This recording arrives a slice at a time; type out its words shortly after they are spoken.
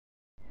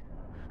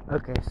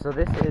Okay, so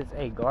this is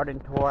a garden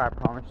tour. I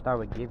promised I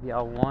would give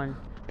y'all one.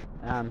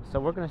 So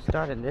we're going to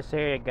start in this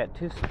area. Got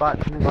two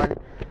spots in the garden.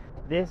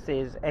 This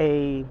is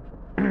a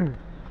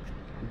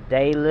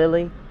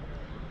daylily.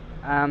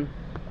 And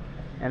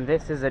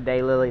this is a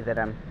daylily that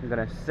I'm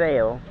going to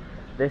sell.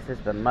 This is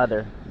the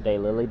mother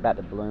daylily, about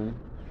to bloom.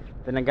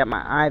 Then I got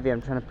my ivy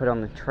I'm trying to put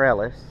on the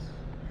trellis.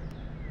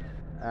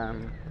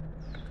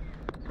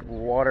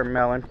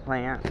 Watermelon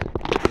plant.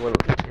 Well,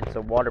 it's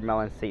a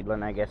watermelon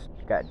seedling, I guess,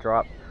 got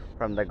dropped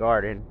from the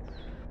garden.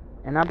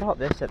 And I bought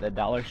this at the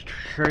Dollar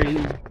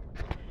Tree.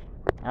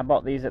 I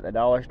bought these at the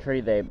Dollar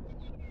Tree.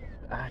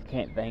 I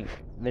can't think.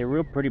 They're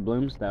real pretty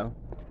blooms though.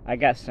 I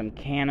got some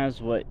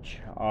cannas which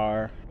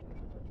are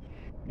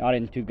not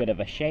in too good of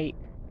a shape.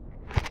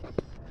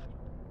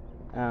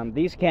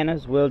 These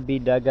cannas will be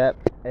dug up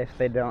if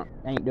they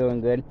ain't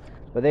doing good.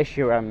 But this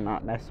year I'm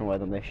not messing with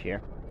them this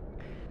year.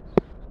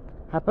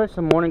 I put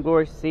some morning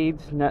glory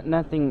seeds.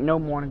 No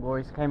morning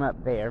glories came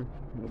up there,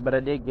 but I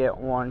did get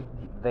one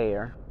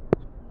there.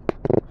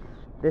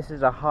 This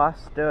is a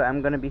hosta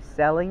I'm going to be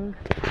selling.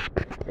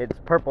 It's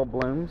purple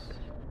blooms.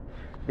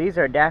 These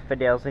are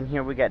daffodils in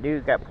here. We got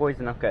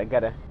poison oak. I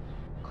gotta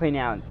clean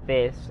out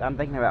this. I'm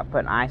thinking about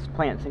putting ice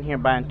plants in here.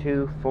 Buying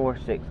 2, 4,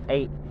 6,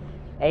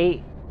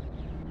 8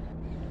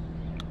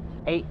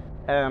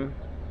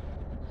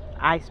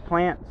 ice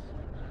plants.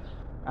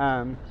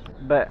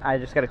 But I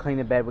just gotta clean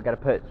the bed. We gotta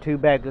put 2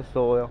 bags of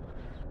soil.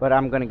 But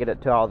I'm gonna get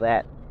it to all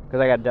that because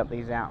I gotta dump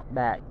these out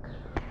back.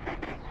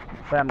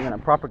 But I'm gonna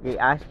propagate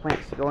ice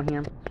plants to go in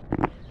here.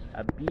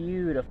 A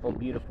beautiful,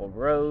 beautiful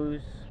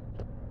rose.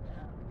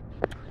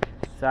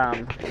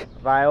 Some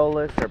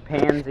violas or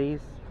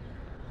pansies.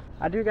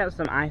 I do got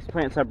some ice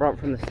plants I brought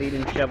from the Seed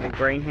and Shovel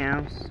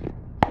greenhouse.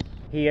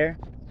 Here.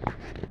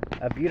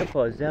 A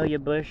beautiful azalea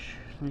bush.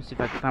 Let me see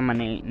if I can find my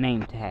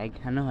name tag.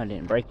 I know I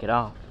didn't break it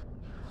off.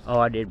 Oh,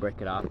 I did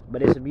break it off.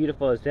 But it's a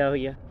beautiful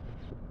azalea.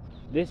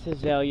 This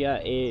azalea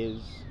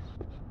is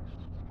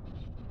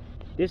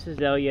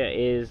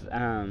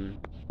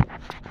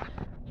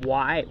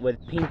white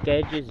with pink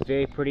edges.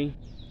 Very pretty.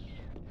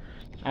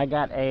 I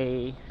got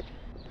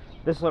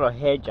this little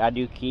hedge I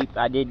do keep.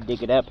 I did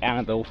dig it up out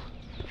of the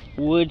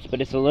woods,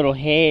 but it's a little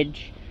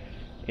hedge.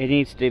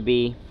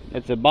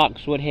 It's a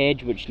boxwood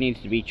hedge which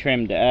needs to be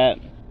trimmed up.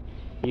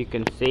 You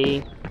can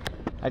see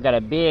I got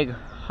a big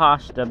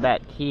hosta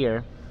back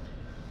here.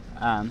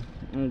 Got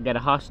a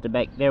hosta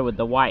back there with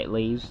the white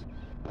leaves.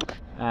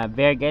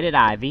 Variegated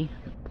ivy.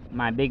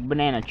 My big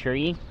banana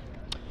tree.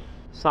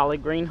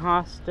 Solid green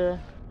hosta,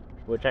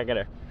 which I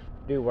gotta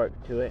do work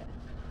to it.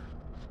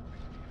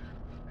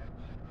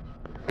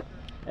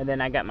 And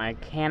then I got my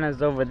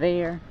cannas over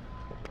there.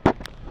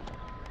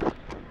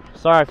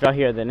 Sorry if y'all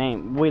hear the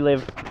name. We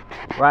live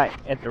right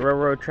at the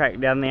railroad track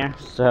down there,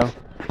 so.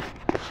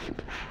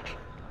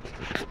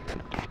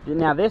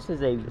 Now this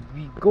is a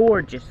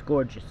gorgeous,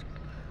 gorgeous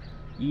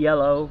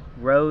yellow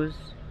rose.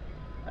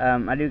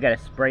 I do gotta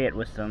spray it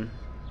with some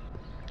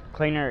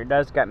cleaner. It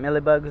does got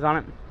mealybugs on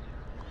it.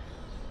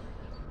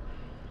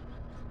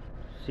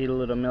 See the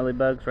little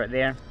mealybugs right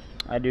there?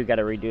 I do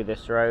gotta redo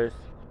this rose.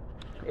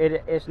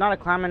 It's not a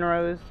climbing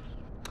rose,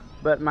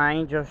 but my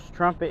angel's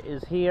trumpet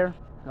is here.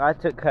 I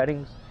took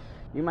cuttings.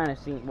 You might have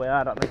seen, well,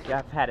 I don't think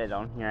I've had it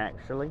on here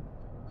actually.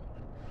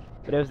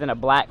 But it was in a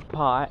black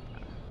pot.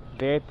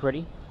 Very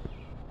pretty.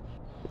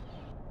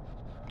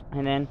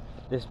 And then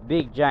this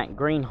big giant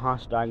green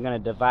hosta I'm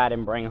going to divide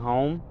and bring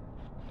home.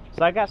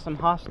 So I got some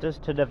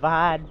hostas to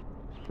divide.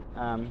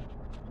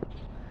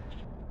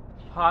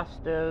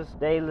 Hostas,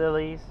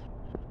 daylilies.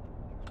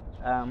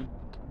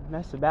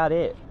 That's about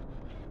it.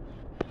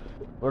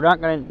 We're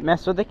not going to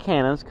mess with the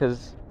cannas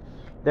because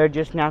they're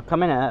just now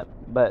coming up.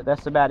 But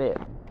that's about it.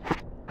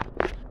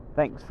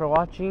 Thanks for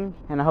watching.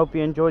 And I hope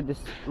you enjoyed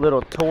this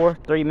little tour.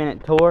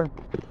 3-minute tour.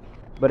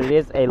 But it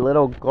is a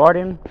little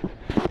garden.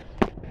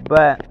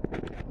 But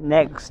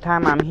next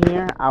time I'm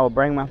here, I will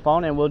bring my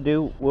phone and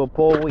we'll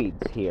pull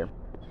weeds here.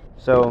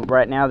 So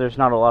right now there's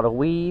not a lot of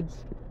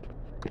weeds.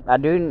 I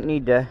do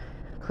need to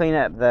clean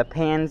up the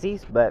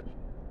pansies, but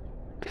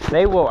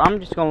I'm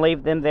just gonna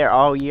leave them there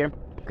all year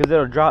because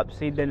it'll drop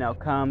seed, then they'll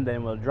come,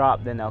 then will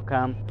drop, then they'll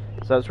come.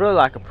 So it's really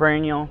like a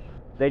perennial.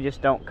 They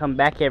just don't come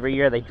back every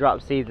year. They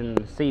drop seeds and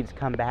the seeds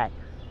come back.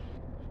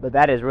 But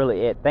that is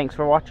really it. Thanks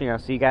for watching. I'll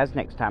see you guys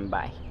next time.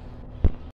 Bye.